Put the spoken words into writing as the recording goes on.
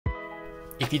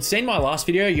If you'd seen my last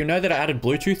video, you'll know that I added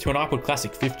Bluetooth to an iPod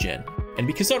Classic 5th gen. And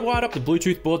because I'd wired up the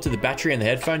Bluetooth board to the battery and the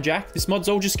headphone jack, this mod's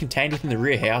all just contained within the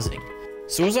rear housing.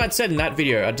 So as I'd said in that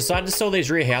video, I decided to sell these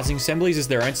rear housing assemblies as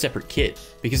their own separate kit,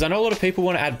 because I know a lot of people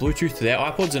want to add Bluetooth to their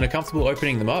iPods and are comfortable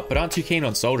opening them up, but aren't too keen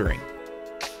on soldering.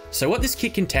 So what this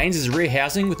kit contains is a rear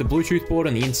housing with a Bluetooth board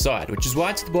on the inside, which is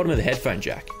wired to the bottom of the headphone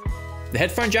jack. The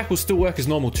headphone jack will still work as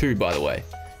normal too, by the way.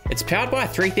 It's powered by a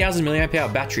 3000 mAh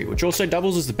battery, which also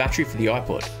doubles as the battery for the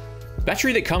iPod. The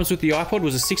battery that comes with the iPod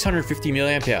was a 650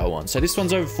 mAh one, so this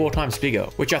one's over 4 times bigger,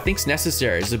 which I think's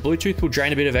necessary as the Bluetooth will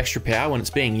drain a bit of extra power when it's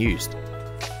being used.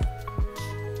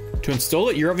 To install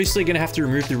it, you're obviously going to have to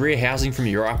remove the rear housing from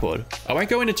your iPod. I won't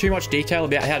go into too much detail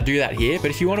about how to do that here,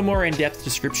 but if you want a more in-depth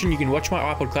description, you can watch my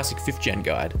iPod Classic 5th gen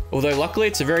guide. Although luckily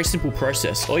it's a very simple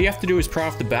process. All you have to do is pry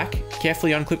off the back,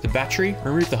 carefully unclip the battery,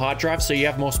 remove the hard drive so you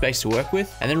have more space to work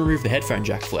with, and then remove the headphone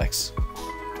jack flex.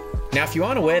 Now if you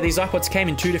aren't aware, these iPods came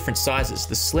in 2 different sizes,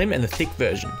 the slim and the thick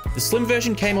version. The slim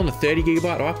version came on the 30GB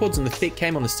iPods and the thick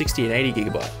came on the 60 and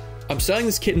 80GB. I'm selling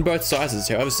this kit in both sizes,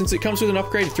 however since it comes with an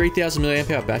upgraded 3000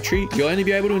 mAh battery, you'll only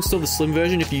be able to install the slim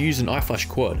version if you use an iFlash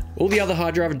quad. All the other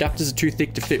hard drive adapters are too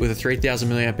thick to fit with a 3000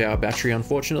 mAh battery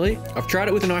unfortunately. I've tried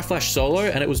it with an iFlash Solo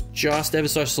and it was just ever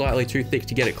so slightly too thick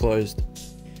to get it closed.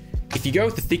 If you go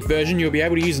with the thick version, you'll be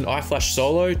able to use an iFlash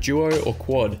Solo, Duo or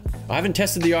Quad. I haven't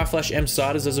tested the iFlash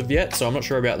M-SATAs as of yet, so I'm not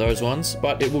sure about those ones,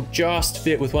 but it will just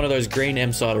fit with one of those green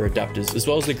M-SATA adapters, as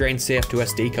well as the green CF to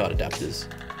SD card adapters.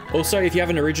 Also, if you have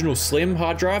an original slim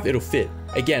hard drive, it'll fit.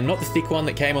 Again, not the thick one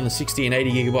that came on the 60 and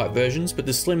 80GB versions, but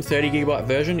the slim 30GB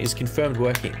version is confirmed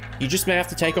working. You just may have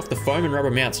to take off the foam and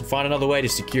rubber mounts and find another way to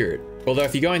secure it. Although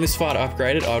if you're going this far to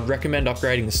upgrade it, I would recommend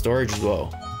upgrading the storage as well.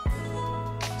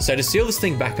 So to seal this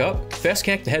thing back up, first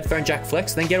connect the headphone jack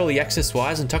flex, then get all the excess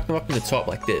wires and tuck them up in the top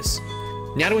like this.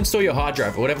 Now to install your hard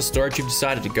drive or whatever storage you've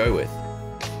decided to go with.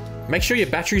 Make sure your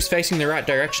battery is facing the right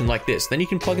direction like this, then you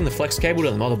can plug in the flex cable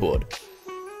to the motherboard.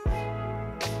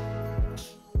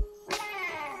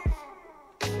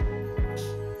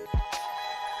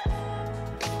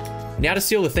 Now to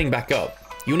seal the thing back up.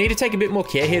 You'll need to take a bit more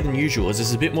care here than usual as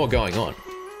there's a bit more going on.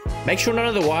 Make sure none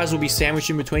of the wires will be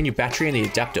sandwiched in between your battery and the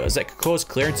adapter as that could cause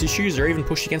clearance issues or even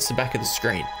push against the back of the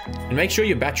screen. And make sure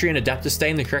your battery and adapter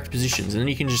stay in the correct positions and then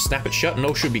you can just snap it shut and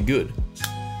all should be good.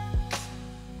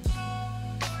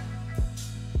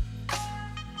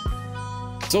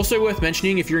 It's also worth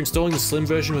mentioning if you're installing the slim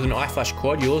version with an iFlash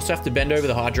quad, you'll also have to bend over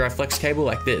the hard drive flex cable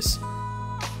like this.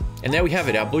 And there we have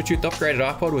it, our Bluetooth upgraded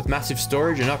iPod with massive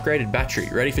storage and upgraded battery,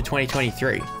 ready for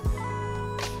 2023.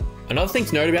 Another thing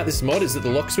to note about this mod is that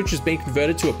the lock switch has been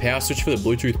converted to a power switch for the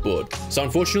Bluetooth board. So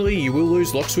unfortunately, you will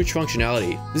lose lock switch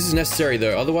functionality. This is necessary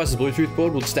though, otherwise the Bluetooth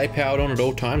board will stay powered on at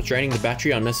all times, draining the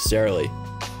battery unnecessarily.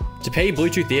 To pair your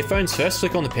Bluetooth earphones, first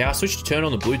click on the power switch to turn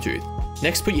on the Bluetooth.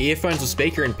 Next put your earphones or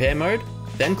speaker in pair mode,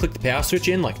 then click the power switch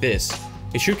in like this.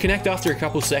 It should connect after a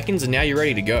couple seconds and now you're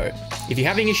ready to go. If you're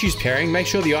having issues pairing, make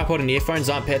sure the iPod and earphones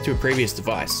aren't paired to a previous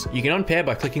device. You can unpair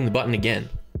by clicking the button again.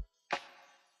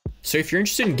 So if you're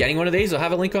interested in getting one of these, I'll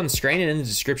have a link on the screen and in the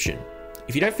description.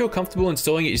 If you don't feel comfortable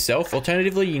installing it yourself,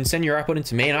 alternatively you can send your iPod in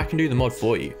to me and I can do the mod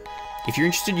for you. If you're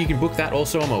interested, you can book that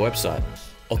also on my website.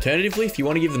 Alternatively, if you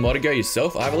want to give the mod a go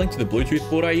yourself, I have a link to the Bluetooth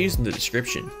board I used in the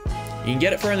description. You can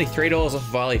get it for only $3 off of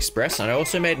AliExpress, and I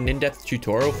also made an in-depth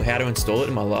tutorial for how to install it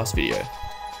in my last video.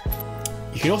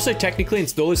 You can also technically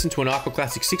install this into an iPod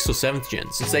Classic 6th or 7th gen,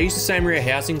 since they use the same rear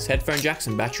housings, headphone jacks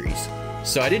and batteries.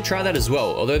 So I did try that as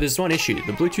well, although there's one issue,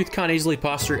 the Bluetooth can't easily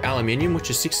pass through aluminium,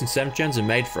 which is 6th and 7th gens are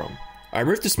made from. I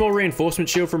removed the small reinforcement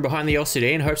shield from behind the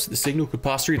LCD in hopes that the signal could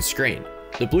pass through the screen.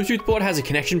 The Bluetooth board has a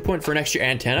connection point for an extra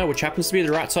antenna, which happens to be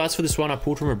the right size for this one I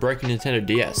pulled from a broken Nintendo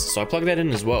DS, so I plugged that in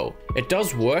as well. It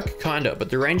does work, kinda, but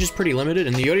the range is pretty limited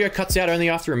and the audio cuts out only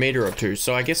after a meter or two,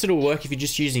 so I guess it'll work if you're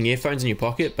just using earphones in your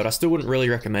pocket, but I still wouldn't really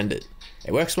recommend it.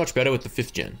 It works much better with the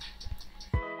 5th gen.